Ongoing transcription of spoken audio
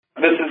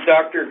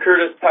Dr.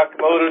 Curtis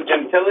Takamoto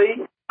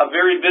Gentili, a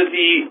very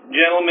busy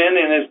gentleman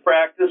in his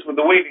practice with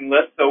a waiting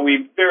list, so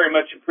we very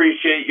much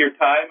appreciate your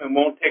time and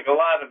won't take a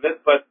lot of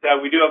it, but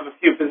we do have a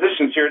few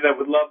physicians here that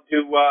would love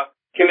to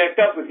connect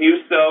up with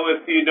you, so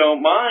if you don't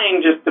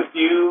mind, just a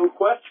few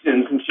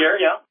questions and share,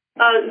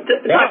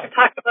 Dr.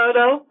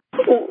 Takamoto,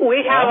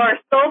 we have our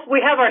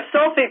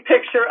selfie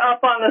picture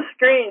up on the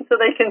screen so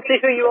they can see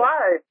who you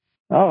are.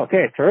 Oh,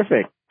 okay,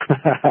 terrific.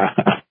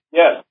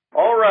 Yes.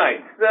 All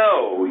right.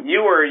 So you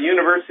are a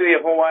University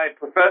of Hawaii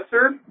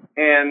professor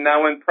and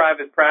now in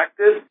private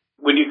practice.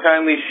 Would you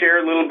kindly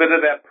share a little bit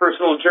of that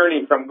personal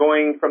journey from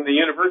going from the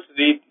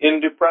university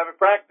into private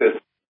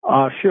practice?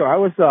 Sure. I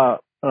was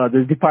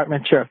the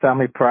department chair of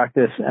family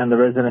practice and the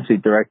residency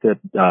director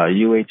at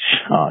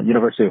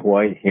University of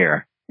Hawaii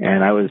here.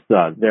 And I was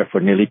there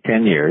for nearly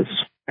 10 years.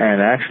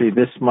 And actually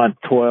this month,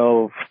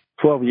 12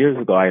 years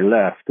ago, I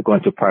left to go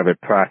into private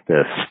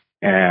practice.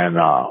 And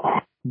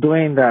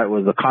doing that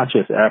was a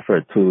conscious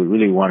effort to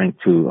really wanting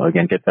to,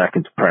 again, get back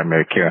into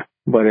primary care.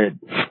 But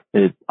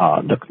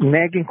the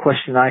nagging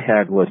question I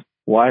had was,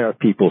 why are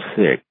people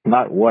sick?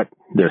 Not what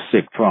they're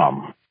sick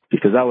from.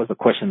 Because that was a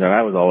question that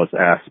I was always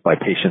asked by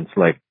patients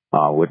like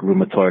with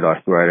rheumatoid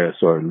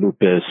arthritis or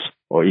lupus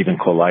or even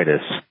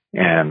colitis.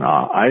 And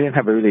I didn't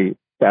have a really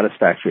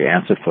satisfactory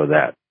answer for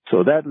that.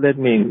 So that led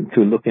me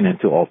to looking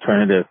into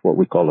what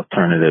we call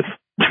alternative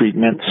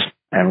treatments.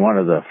 And one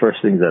of the first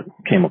things that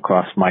came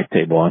across my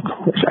table, and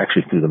it's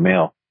actually through the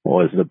mail,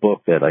 was the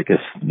book that I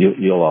guess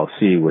you'll all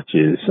see, which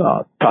is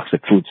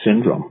Toxic Food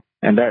Syndrome.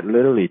 And that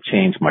literally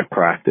changed my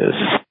practice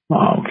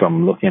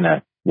from looking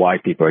at why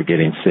people are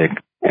getting sick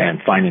and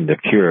finding the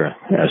cure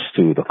as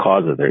to the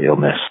cause of their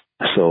illness.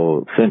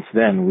 So since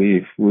then,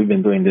 we've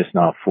been doing this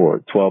now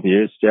for 12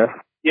 years, Jeff.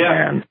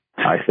 Yeah. And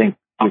I think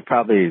we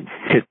probably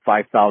hit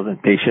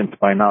 5,000 patients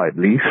by now at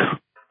least.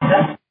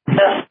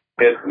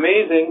 It's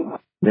amazing.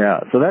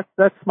 Yeah, so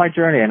that's my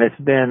journey, and it's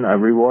been a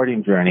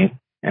rewarding journey.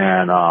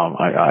 And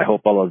I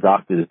hope all the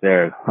doctors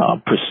there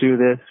pursue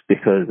this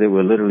because it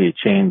will literally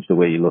change the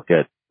way you look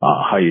at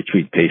how you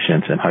treat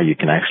patients and how you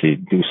can actually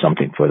do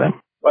something for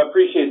them. Well, I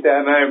appreciate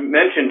that, and I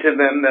mentioned to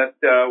them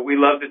that we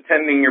loved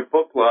attending your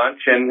book launch,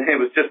 and it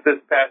was just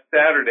this past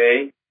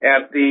Saturday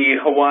at the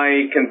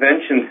Hawaii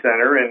Convention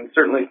Center, and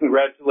certainly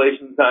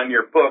congratulations on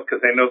your book,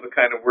 because I know the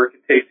kind of work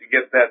it takes to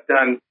get that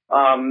done.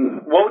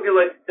 What would you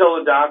like to tell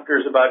the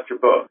doctors about your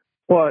book?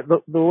 Well,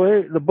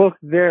 the book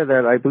there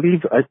that I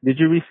believe, did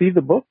you receive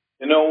the book?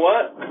 You know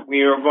what?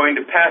 We are going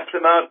to pass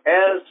them out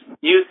as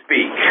you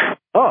speak.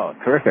 Oh,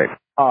 terrific.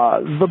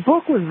 The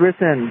book was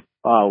written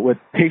with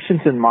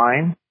patients in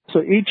mind. So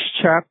each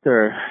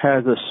chapter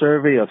has a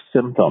survey of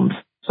symptoms.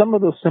 Some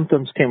of those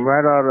symptoms came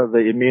right out of the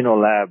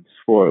immunolabs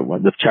for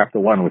the chapter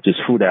 1, which is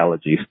food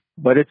allergies.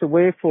 But it's a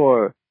way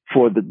for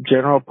the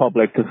general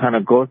public to kind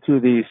of go through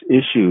these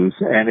issues,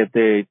 and if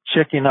they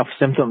check enough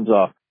symptoms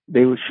off,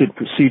 they should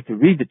proceed to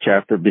read the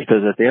chapter,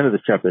 because at the end of the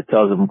chapter it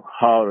tells them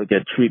how to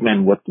get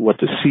treatment, what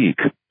to seek.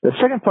 The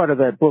second part of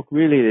that book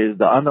really is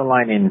the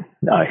underlying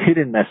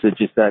hidden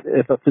message is that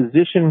if a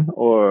physician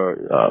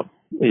I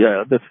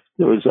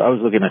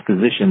was looking at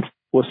physicians,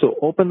 was to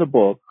open the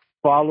book,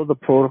 follow the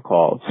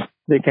protocols,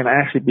 they can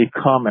actually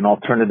become an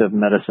alternative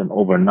medicine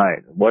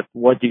overnight. What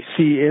you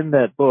see in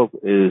that book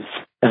is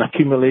an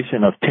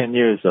accumulation of 10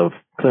 years of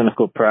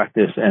clinical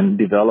practice and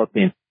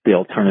developing the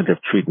alternative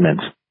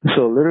treatments.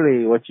 So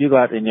literally what you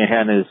got in your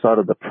hand is sort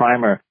of the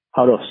primer,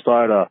 how to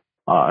start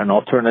an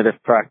alternative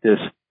practice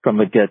from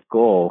the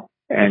get-go,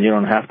 and you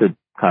don't have to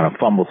kind of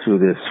fumble through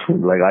this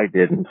like I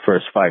did in the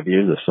first 5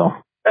 years or so.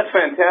 That's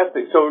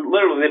fantastic. So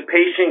literally the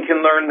patient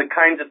can learn the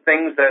kinds of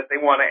things that they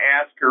want to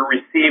ask or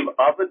receive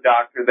of the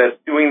doctor that's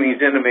doing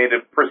these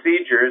innovative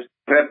procedures.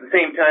 And at the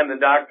same time, the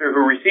doctor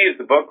who receives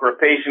the book or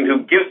a patient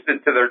who gives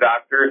it to their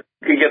doctor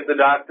can get the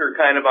doctor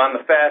kind of on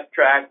the fast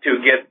track to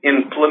get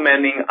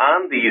implementing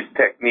on these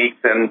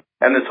techniques and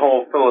this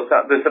whole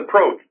this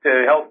approach to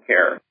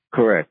healthcare.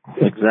 Correct.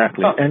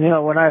 Exactly. Oh. And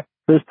when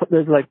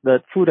there's like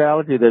the food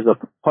allergy, there's a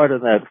part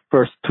of that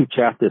first 2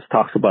 chapters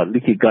talks about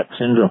leaky gut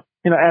syndrome.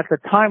 At the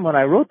time when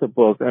I wrote the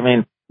book, I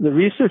mean, the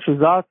research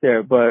was out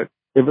there, but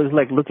it was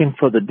like looking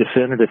for the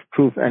definitive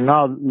proof. And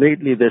now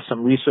lately there's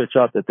some research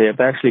out that they have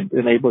actually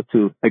been able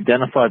to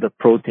identify the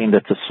protein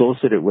that's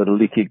associated with a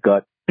leaky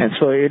gut. And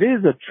so it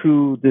is a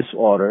true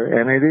disorder,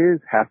 and it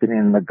is happening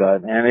in the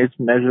gut, and it's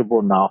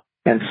measurable now.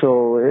 And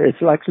so it's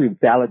actually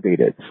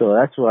validated. So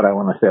that's what I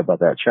want to say about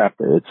that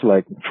chapter. It's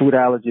like food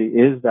allergy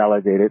is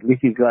validated.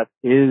 Leaky gut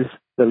is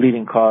the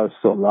leading cause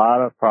to a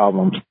lot of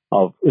problems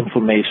of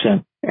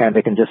inflammation. And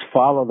they can just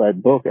follow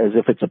that book as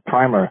if it's a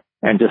primer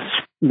and just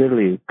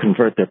literally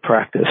convert their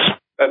practice.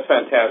 That's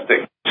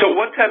fantastic. So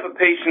what type of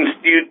patients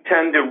do you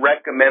tend to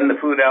recommend the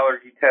food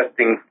allergy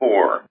testing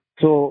for?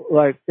 So,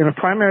 like, in a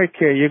primary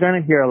care, you're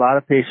going to hear a lot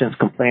of patients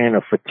complaining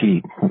of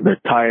fatigue. They're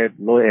tired,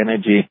 low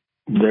energy.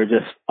 They're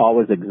just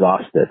always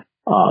exhausted.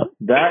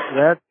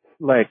 That's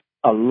like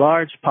a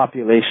large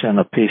population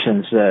of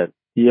patients that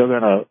you're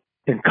going to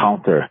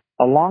encounter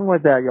along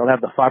with that, you'll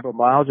have the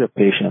fibromyalgia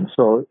patients.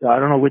 So I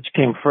don't know which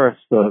came first,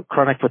 the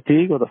chronic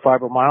fatigue or the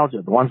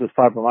fibromyalgia. The ones with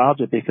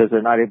fibromyalgia, because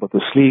they're not able to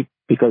sleep,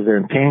 because they're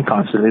in pain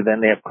constantly,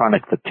 then they have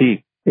chronic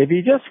fatigue. If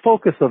you just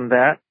focus on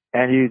that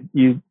and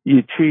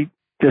you treat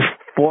just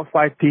 4 or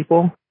 5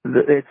 people,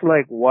 it's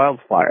like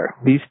wildfire.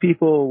 These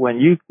people, when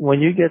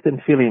you get them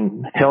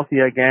feeling healthy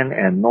again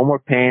and no more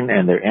pain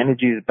and their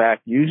energy is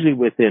back, usually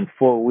within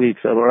 4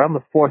 weeks, around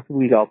the 4th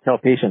week, I'll tell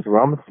patients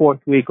around the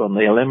 4th week on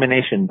the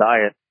elimination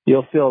diet,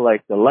 you'll feel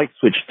like the light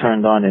switch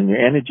turned on and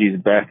your energy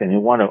is back and you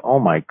want to, oh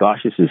my gosh,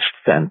 this is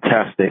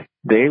fantastic.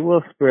 They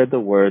will spread the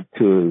word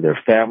to their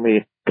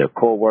family, their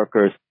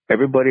coworkers,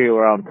 everybody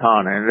around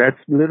town. And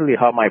that's literally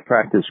how my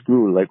practice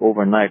grew, like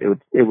overnight.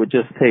 It would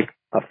just take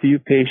a few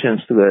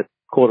patients to get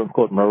quote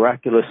unquote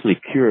miraculously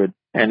cured.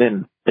 And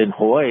then in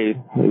Hawaii,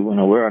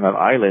 we're on an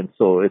island,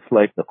 so it's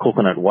like the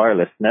Coconut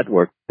Wireless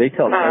Network. They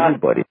tell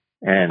everybody.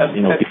 And,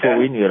 before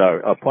we knew it, our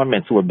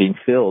appointments were being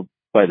filled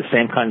by the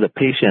same kinds of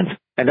patients.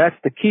 And that's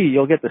the key.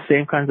 You'll get the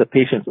same kinds of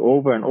patients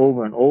over and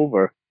over and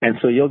over. And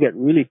so you'll get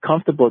really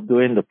comfortable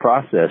doing the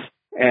process.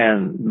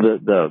 And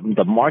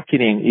the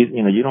marketing,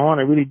 you don't want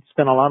to really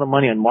spend a lot of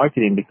money on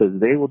marketing because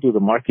they will do the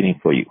marketing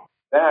for you.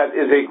 That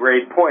is a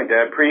great point.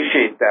 I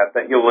appreciate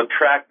that you'll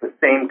attract the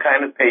same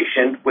kind of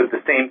patient with the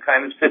same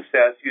kind of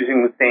success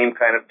using the same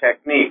kind of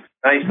techniques.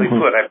 Nicely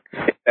put. I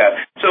appreciate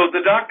that. So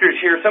the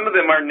doctors here, some of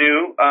them are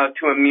new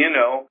to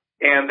Immuno,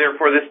 and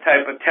therefore this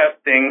type of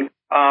testing.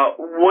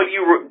 What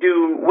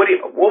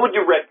would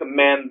you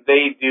recommend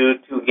they do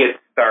to get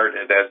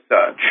started as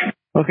such?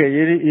 Okay,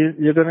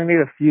 you're going to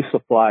need a few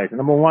supplies.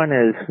 Number one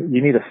is you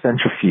need a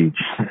centrifuge.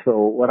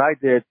 So what I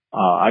did,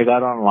 I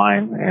got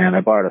online and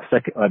I bought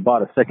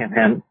a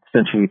secondhand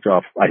centrifuge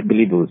off, I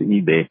believe it was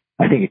eBay.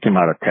 I think it came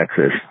out of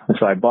Texas. And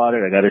so I bought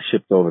it, I got it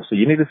shipped over. So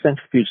you need a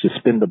centrifuge to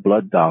spin the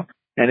blood down.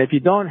 And if you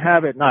don't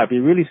have it now, if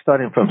you're really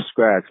starting from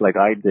scratch like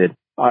I did,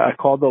 I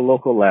called the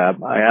local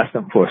lab. I asked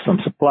them for some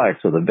supplies.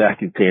 So the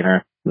vacuum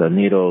cleaner, the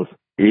needles,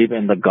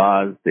 even the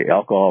gauze, the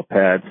alcohol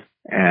pads,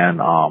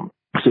 and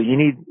so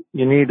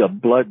you need a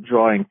blood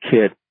drawing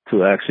kit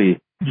to actually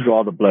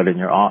draw the blood in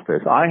your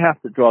office. I have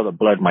to draw the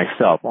blood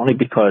myself only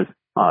because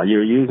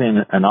you're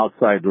using an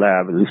outside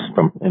lab, at least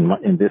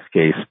in this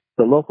case.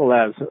 The local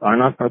labs are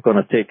not going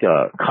to take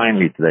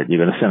kindly to that.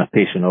 You're going to send a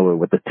patient over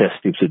with the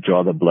test tubes to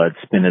draw the blood,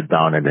 spin it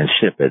down, and then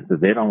ship it.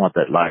 They don't want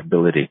that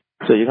liability.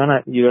 So you're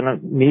gonna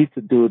need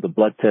to do the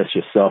blood test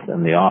yourself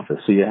in the office.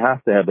 So you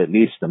have to have at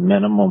least the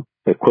minimum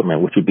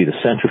equipment, which would be the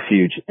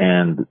centrifuge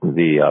and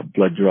the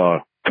blood draw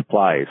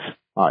supplies.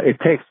 It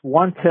takes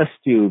one test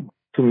tube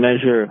to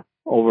measure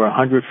over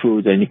 100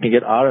 foods, and you can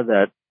get out of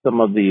that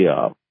some of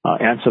the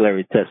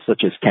ancillary tests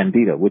such as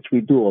Candida, which we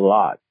do a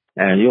lot.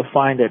 And you'll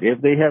find that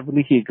if they have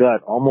leaky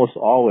gut, almost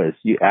always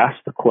you ask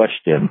the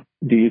question,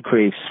 do you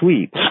crave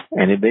sweets?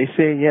 And if they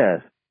say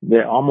yes,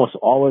 they almost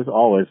always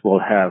will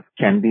have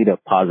Candida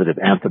positive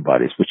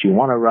antibodies, which you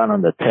want to run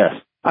on the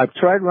test. I've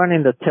tried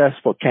running the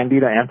test for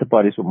Candida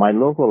antibodies with my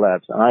local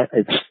labs, and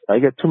I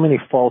get too many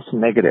false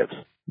negatives.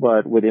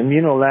 But with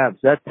Immuno Labs,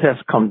 that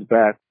test comes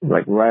back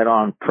like right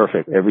on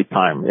perfect every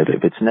time.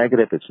 If it's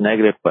negative, it's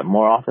negative, but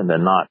more often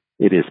than not,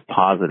 it is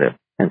positive.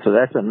 And so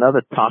that's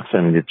another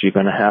toxin that you're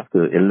going to have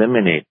to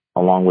eliminate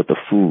along with the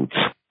foods.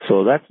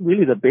 So that's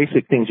really the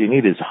basic things you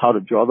need is how to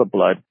draw the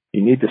blood.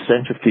 You need the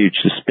centrifuge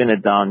to spin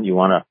it down. You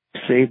want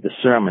to save the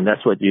serum, and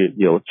that's what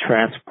you'll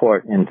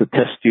transport into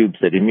test tubes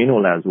that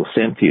Immuno Labs will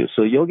send to you.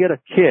 So you'll get a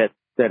kit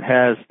that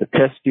has the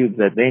test tubes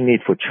that they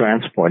need for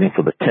transporting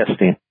for the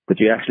testing, but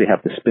you actually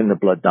have to spin the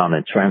blood down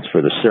and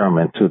transfer the serum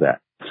into that.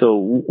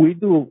 So we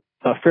do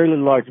a fairly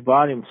large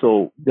volume,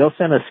 so they'll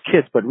send us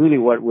kits, but really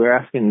what we're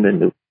asking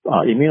the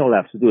Immuno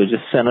Labs to do is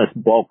just send us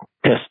bulk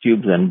test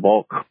tubes in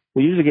bulk.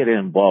 We usually get it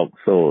in bulk,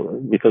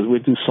 so because we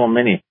do so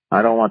many,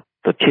 I don't want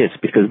the kits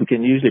because we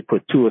can usually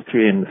put 2 or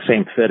 3 in the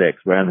same FedEx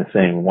rather than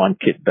saying one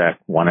kit back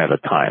one at a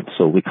time.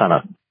 So we kind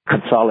of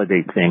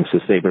consolidate things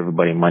to save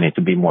everybody money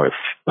to be more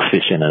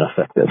efficient and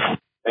effective.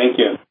 Thank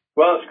you.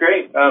 Well, it's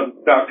great.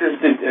 Doctors,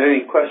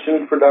 any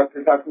questions for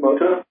Dr.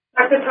 Takamoto?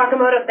 Dr.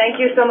 Takamoto, thank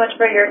you so much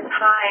for your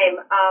time.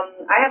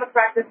 I have a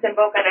practice in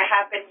Boca, and I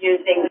have been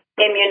using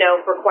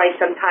Immuno for quite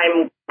some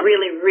time.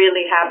 Really,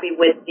 really happy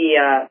with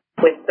the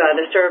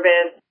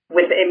service,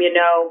 with the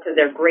Immuno, because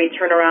they're great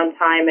turnaround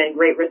time and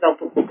great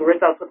results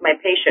with my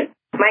patient.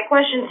 My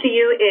question to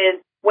you is,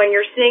 when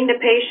you're seeing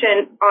the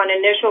patient on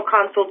initial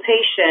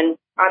consultation,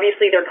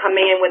 obviously they're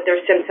coming in with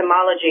their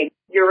symptomology.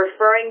 You're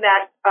referring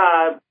that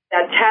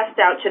test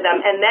out to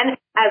them, and then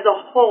as a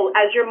whole,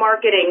 as you're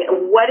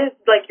marketing, what is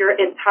like your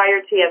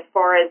entirety as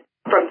far as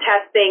from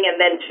testing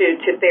and then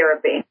to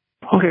therapy?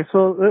 Okay,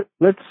 so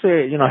let's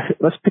say,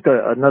 let's pick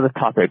another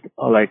topic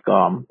like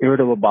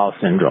irritable bowel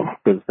syndrome,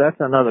 because that's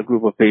another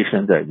group of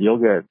patients that you'll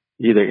get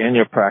either in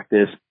your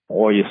practice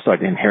or you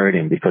start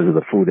inheriting because of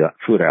the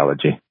food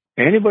allergy.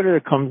 Anybody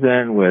that comes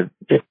in with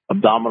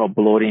abdominal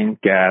bloating,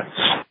 gas,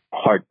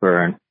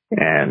 heartburn,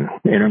 and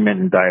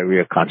intermittent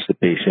diarrhea,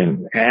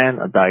 constipation,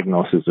 and a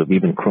diagnosis of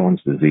even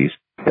Crohn's disease,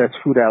 that's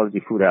food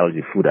allergy.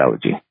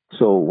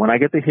 So when I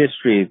get the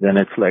history, then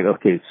it's like,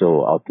 okay,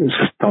 so I'll just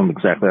tell them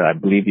exactly, I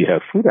believe you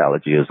have food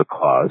allergy as a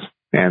cause.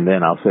 And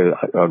then I'll say,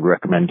 I would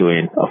recommend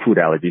doing a food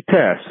allergy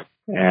test.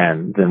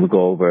 And then we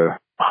go over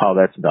how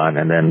that's done.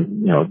 And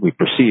then, we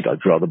proceed. I'll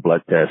draw the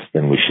blood test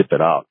and we ship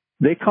it out.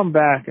 They come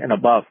back in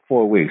about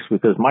 4 weeks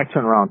because my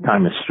turnaround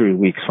time is 3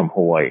 weeks from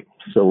Hawaii.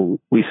 So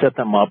we set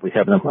them up. We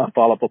have them a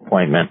follow-up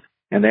appointment.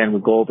 And then we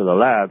go over the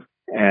lab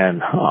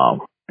and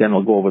then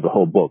we'll go over the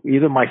whole book.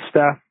 Either my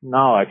staff,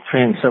 now I've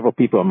trained several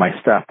people on my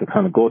staff to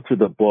kind of go through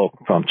the book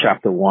from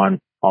chapter 1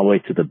 all the way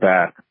to the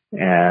back.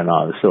 And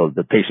so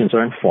the patients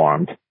are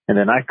informed. And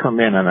then I come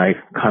in and I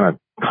kind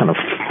of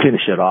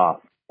finish it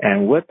off.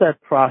 And with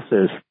that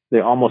process, they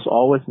almost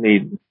always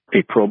need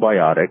a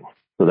probiotic.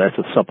 So that's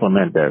a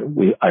supplement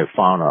that I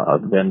found a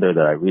vendor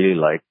that I really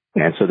like.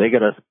 And so they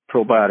get a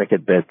probiotic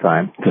at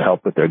bedtime to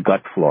help with their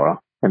gut flora.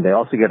 And they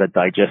also get a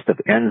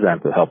digestive enzyme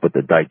to help with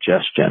the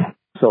digestion.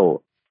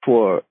 So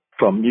for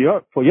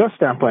your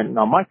standpoint,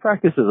 now my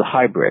practice is a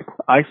hybrid.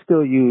 I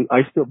still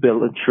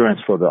bill insurance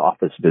for the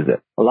office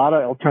visit. A lot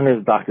of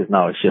alternative doctors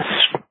now is just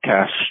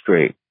cash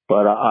straight.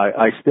 But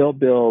I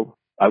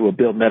will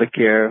bill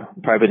Medicare,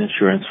 private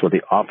insurance for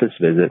the office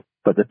visit,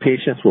 but the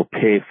patients will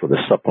pay for the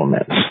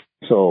supplements.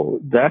 So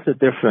that's a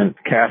different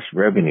cash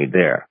revenue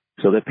there.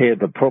 So they pay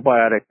the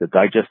probiotic, the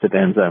digestive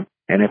enzyme,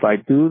 and if I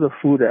do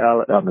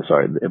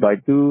if I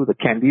do the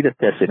Candida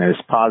testing and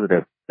it's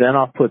positive, then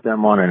I'll put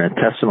them on an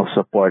intestinal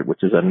support,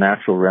 which is a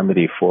natural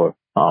remedy for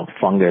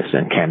fungus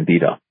and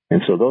Candida.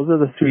 And so those are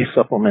the 3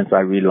 supplements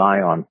I rely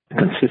on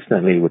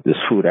consistently with this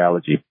food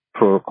allergy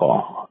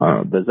protocol.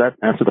 Does that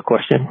answer the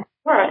question?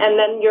 Sure. And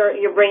then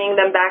you're bringing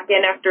them back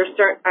in after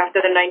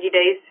the 90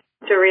 days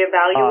to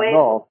reevaluate?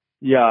 No.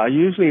 Yeah,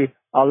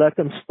 I'll let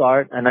them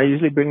start, and I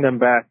usually bring them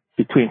back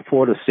between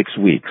 4 to 6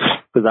 weeks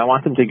because I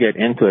want them to get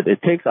into it.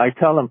 I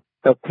tell them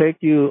it'll take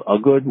you a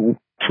good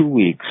 2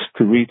 weeks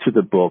to read through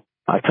the book.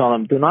 I tell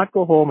them, do not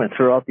go home and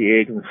throw out the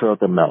eggs and throw out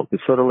the milk.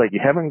 It's sort of like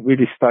you haven't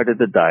really started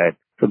the diet.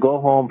 So go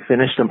home,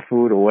 finish some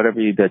food or whatever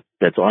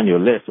that's on your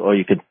list, or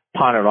you could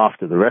pawn it off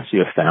to the rest of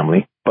your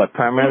family. But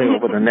primarily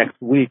over the next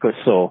week or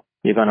so,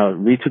 you're going to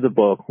read through the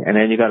book, and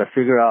then you got to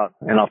figure out,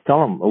 and I'll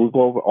tell them, we'll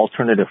go over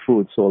alternative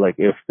foods. So like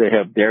if they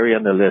have dairy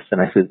on the list, and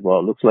I said, well,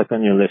 it looks like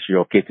on your list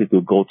you're okay to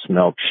do goat's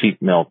milk,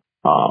 sheep milk,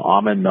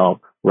 almond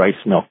milk, rice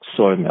milk,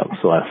 soy milk.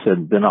 So I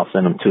said, then I'll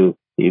send them to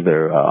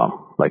either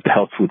like the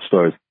health food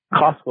stores.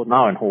 Costco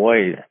now in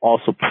Hawaii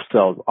also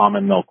sells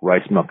almond milk,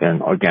 rice milk,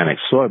 and organic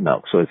soy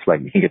milk. So it's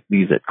like you can get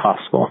these at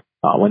Costco.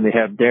 When they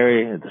have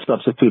dairy, the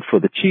substitute for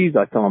the cheese,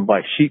 I tell them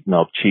buy sheep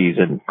milk cheese,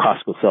 and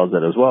Costco sells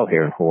that as well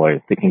here in Hawaii.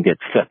 They can get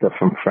feta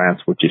from France,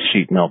 which is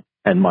sheep milk,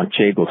 and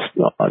manchego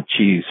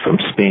cheese from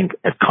Spain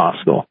at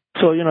Costco.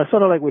 So, it's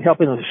sort of like we're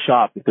helping them to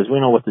shop because we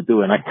know what to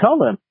do. And I tell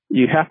them,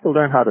 you have to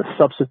learn how to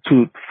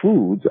substitute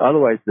foods.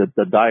 Otherwise,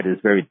 the diet is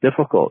very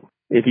difficult.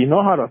 If you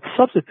know how to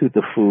substitute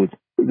the foods,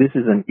 this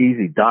is an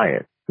easy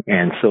diet.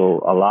 And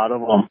so a lot of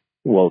them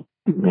will,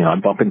 I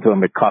bump into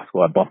them at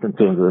Costco. I bump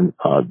into them in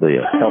the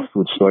health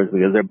food stores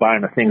because they're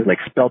buying the things like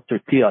spelt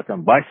tortilla. I tell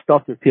them, buy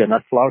spelt tortilla,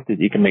 not flour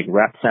tortilla. You can make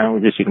wrap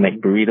sandwiches. You can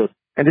make burritos.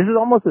 And this is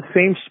almost the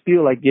same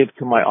spiel I give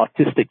to my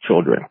autistic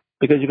children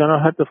because you're going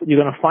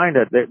to find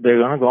that they're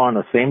going to go on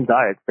the same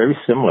diet, very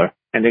similar,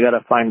 and they got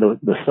to find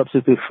the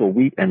substitute for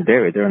wheat and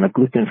dairy. They're on a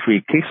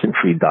gluten-free,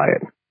 casein-free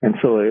diet. And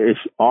so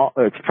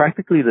it's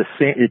practically the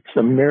same. It's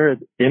a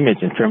mirrored image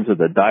in terms of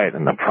the diet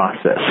and the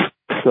process.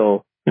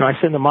 So, I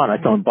send them on.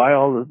 I tell them, buy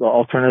all the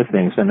alternative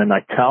things. And then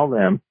I tell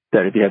them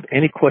that if you have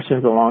any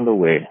questions along the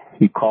way,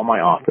 you call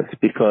my office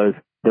because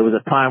there was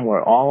a time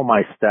where all of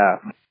my staff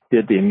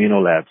did the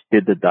immunolabs,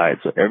 did the diet.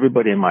 So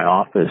everybody in my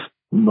office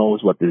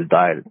knows what this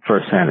diet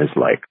firsthand is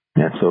like.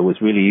 And so it was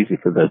really easy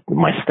for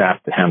my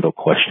staff to handle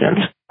questions.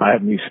 I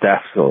have new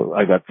staff, so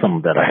I got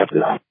some that I have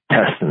to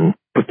test and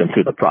put them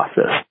through the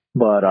process.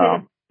 But,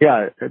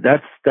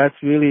 that's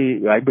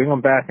really, I bring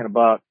them back in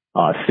about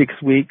 6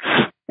 weeks,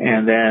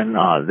 and then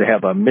they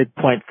have a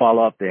midpoint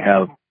follow-up. They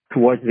have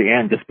towards the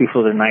end, just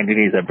before the 90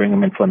 days, I bring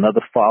them in for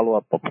another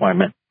follow-up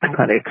appointment. I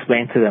kind of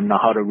explain to them now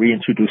how to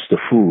reintroduce the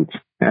foods,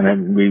 and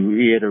then we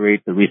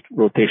reiterate the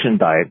rotation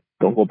diet.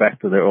 Don't go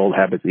back to their old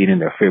habits, eating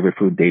their favorite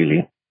food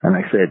daily. And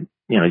I said,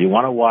 you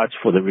want to watch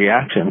for the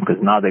reaction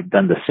because now they've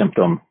done the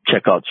symptom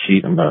checkout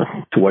sheet and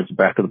towards the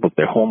back of the book,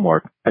 their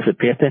homework. I said,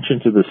 pay attention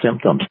to the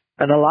symptoms.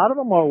 And a lot of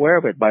them are aware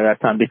of it by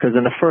that time because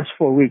in the first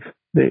 4 weeks,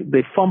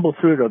 they fumble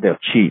through it or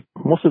they'll cheat.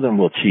 Most of them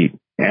will cheat.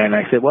 And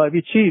I said, well, if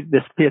you cheat,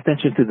 just pay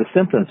attention to the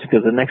symptoms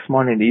because the next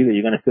morning either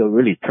you're going to feel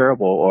really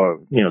terrible or,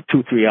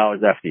 2-3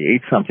 hours after you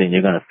ate something,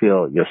 you're going to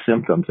feel your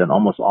symptoms. And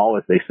almost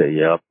always they say,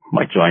 yeah,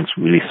 my joints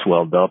really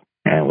swelled up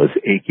and was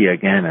achy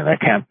again. And I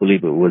can't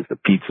believe it was the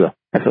pizza.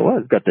 I said, well,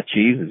 it's got the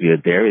cheese, it's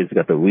got dairy, it's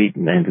got the wheat,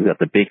 and then it's got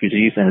the bakery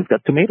cheese, and it's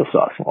got tomato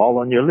sauce, all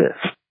on your list.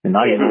 And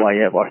now you know why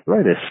you have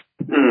arthritis.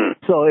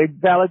 So it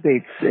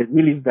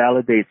really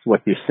validates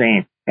what you're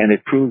saying, and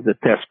it proves the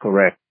test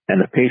correct.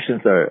 And the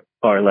patients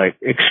are like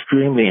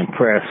extremely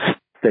impressed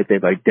that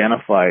they've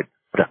identified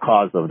the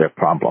cause of their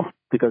problem.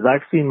 because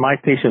I've seen my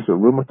patients with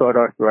rheumatoid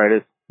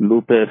arthritis,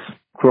 lupus,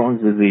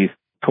 Crohn's disease,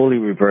 totally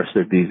reverse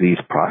their disease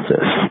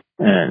process.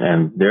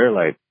 And they're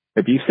like,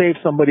 if you save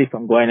somebody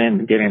from going in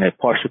and getting a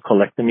partial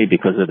colectomy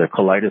because of their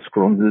colitis,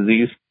 Crohn's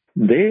disease,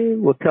 they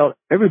will tell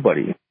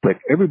everybody, like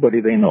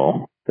everybody they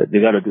know, that they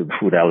got to do the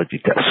food allergy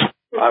test.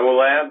 I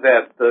will add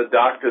that the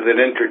doctor that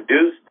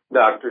introduced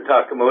Dr.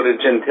 Takamoto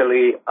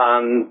Gentili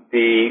on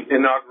the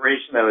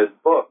inauguration of his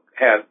book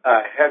had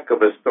a heck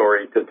of a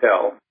story to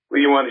tell. Will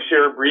you want to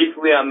share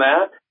briefly on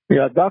that?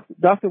 Yeah,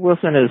 Dr.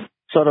 Wilson is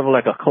sort of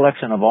like a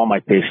collection of all my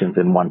patients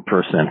in one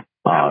person.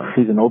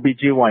 He's an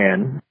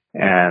OBGYN,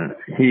 and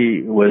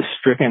he was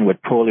stricken with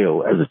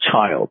polio as a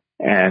child.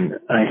 And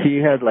he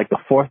had like the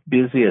fourth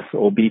busiest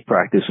OB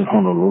practice in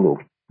Honolulu.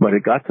 But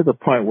it got to the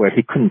point where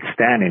he couldn't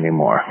stand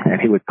anymore,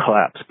 and he would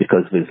collapse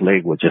because his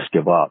leg would just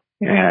give up.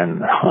 And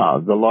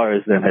the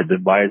lawyers then had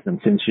advised him,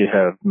 since you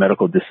have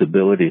medical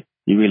disability,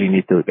 you really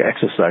need to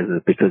exercise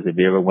it, because if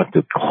you ever went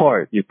to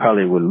court, you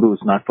probably would lose,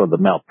 not for the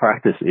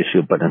malpractice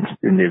issue, but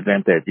in the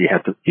event that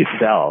you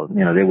fell,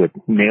 they would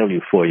nail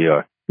you for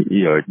your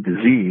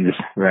disease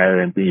rather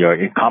than your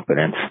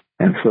incompetence.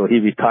 And so he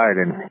retired,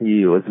 and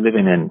he was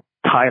living in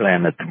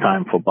Thailand at the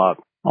time for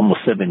about almost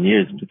 7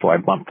 years before I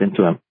bumped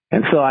into him.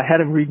 And so I had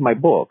him read my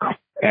book,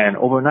 and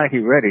overnight he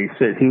read it. He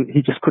said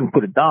he just couldn't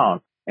put it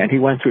down. And he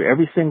went through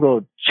every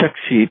single check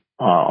sheet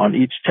on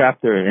each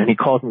chapter, and he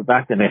called me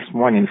back the next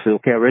morning and said,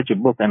 okay, I read your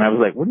book. And I was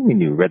like, what do you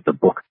mean you read the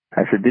book?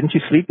 I said, didn't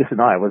you sleep? He said,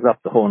 no, I was up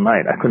the whole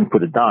night. I couldn't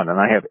put it down. And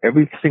I have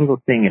every single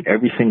thing in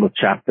every single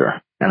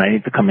chapter, and I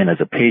need to come in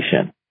as a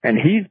patient. And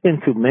he's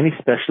been to many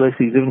specialists.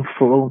 He's even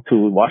flown to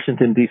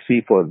Washington,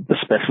 D.C. for the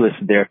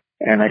specialist there.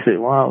 And I said,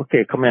 well,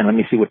 okay, come in. Let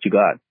me see what you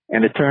got.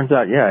 And it turns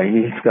out, yeah,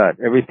 he's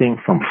got everything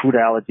from food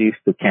allergies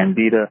to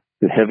candida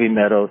to heavy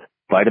metals,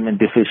 vitamin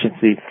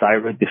deficiency,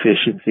 thyroid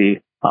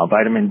deficiency,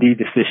 vitamin D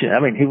deficiency.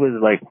 I mean, he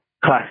was like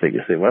classic.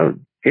 You say, well,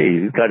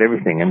 okay, he's got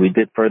everything. And we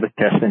did further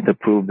testing to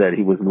prove that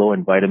he was low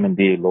in vitamin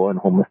D, low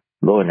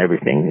in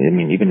everything. I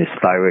mean, even his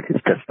thyroid, his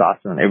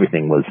testosterone,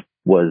 everything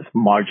was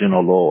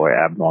marginal low or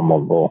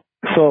abnormal low.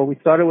 So we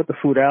started with the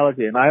food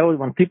allergy. And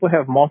when people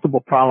have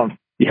multiple problems,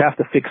 you have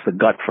to fix the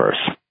gut first.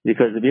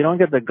 Because if you don't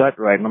get the gut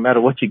right, no matter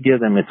what you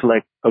give them, it's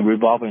like a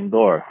revolving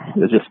door.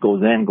 It just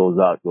goes in, goes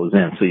out, goes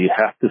in. So you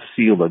have to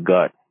seal the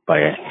gut by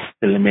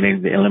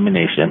eliminating the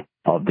elimination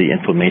of the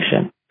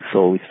inflammation.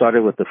 So we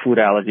started with the food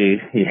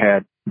allergy. He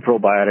had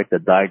probiotic, the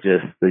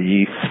digest, the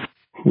yeast.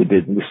 We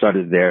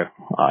started there.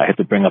 I had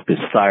to bring up his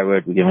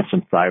thyroid. We gave him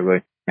some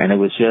thyroid. And it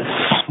was just,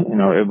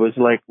 it was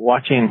like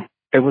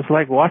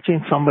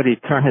watching somebody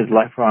turn his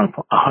life around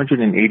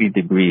 180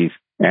 degrees.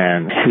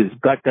 And his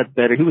gut got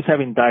better. He was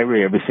having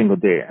diarrhea every single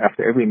day.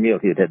 After every meal,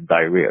 he had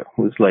diarrhea.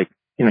 It was like,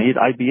 he had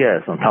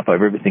IBS on top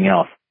of everything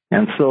else.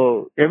 And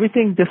so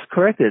everything just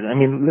corrected. I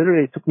mean,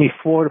 literally it took me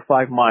 4 to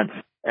 5 months,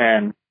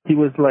 and he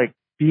was like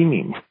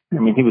beaming. I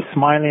mean, he was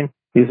smiling.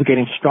 He was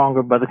getting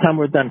stronger. By the time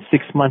we were done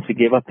 6 months, he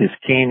gave up his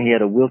cane. He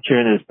had a wheelchair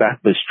in his back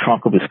of his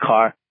trunk of his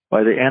car.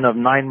 By the end of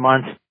 9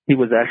 months, he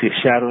was actually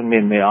shadowing me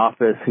in the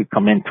office. He'd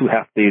come in 2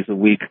 half days a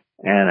week.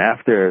 And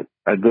after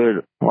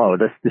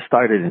this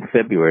started in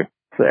February.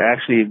 So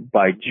actually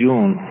by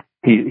June,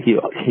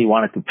 he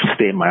wanted to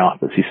stay in my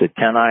office. He said,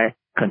 can I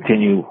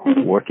continue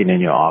working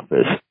in your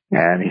office?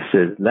 And he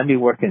says, let me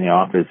work in your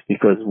office,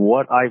 because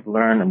what I've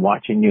learned and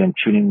watching you and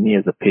tuning me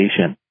as a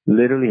patient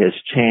literally has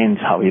changed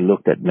how he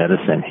looked at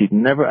medicine. He'd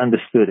never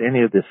understood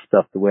any of this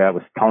stuff the way I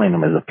was telling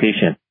him as a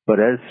patient. But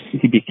as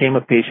he became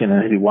a patient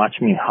and he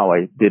watched me how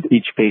I did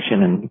each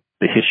patient and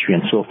the history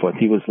and so forth,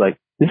 he was like,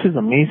 this is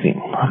amazing.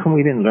 How come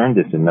we didn't learn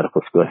this in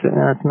medical school? I said,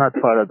 it's not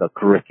part of the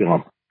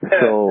curriculum.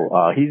 So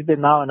he's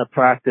been now in a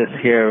practice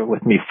here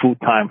with me full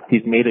time.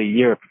 He's made a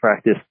year of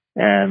practice,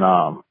 and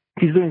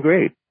he's doing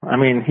great. I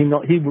mean,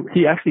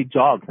 he actually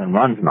jogs and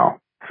runs now.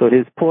 So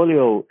his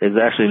polio is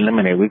actually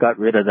eliminated. We got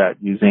rid of that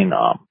using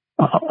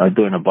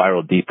doing a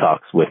viral detox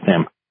with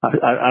him.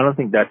 I don't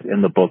think that's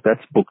in the book. That's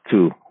book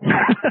 2.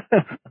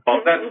 Oh,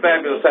 that's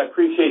fabulous. I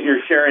appreciate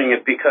your sharing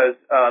it, because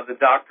the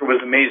doctor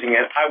was amazing,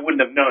 and I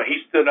wouldn't have known.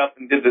 He stood up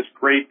and did this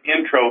great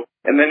intro,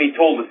 and then he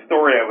told the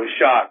story. I was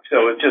shocked.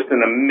 So it's just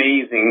an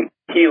amazing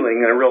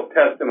healing and a real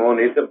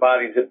testimony to the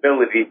body's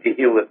ability to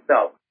heal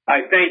itself.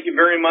 I thank you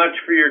very much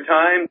for your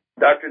time.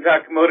 Dr.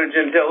 Takamoto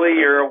Gentili,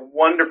 you're a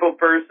wonderful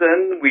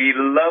person. We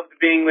loved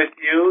being with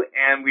you,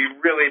 and we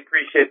really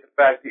appreciate the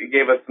fact that you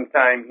gave us some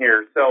time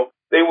here. So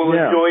they will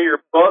enjoy your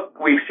book.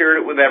 We've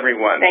shared it with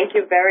everyone. Thank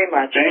you very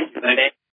much. Thank you.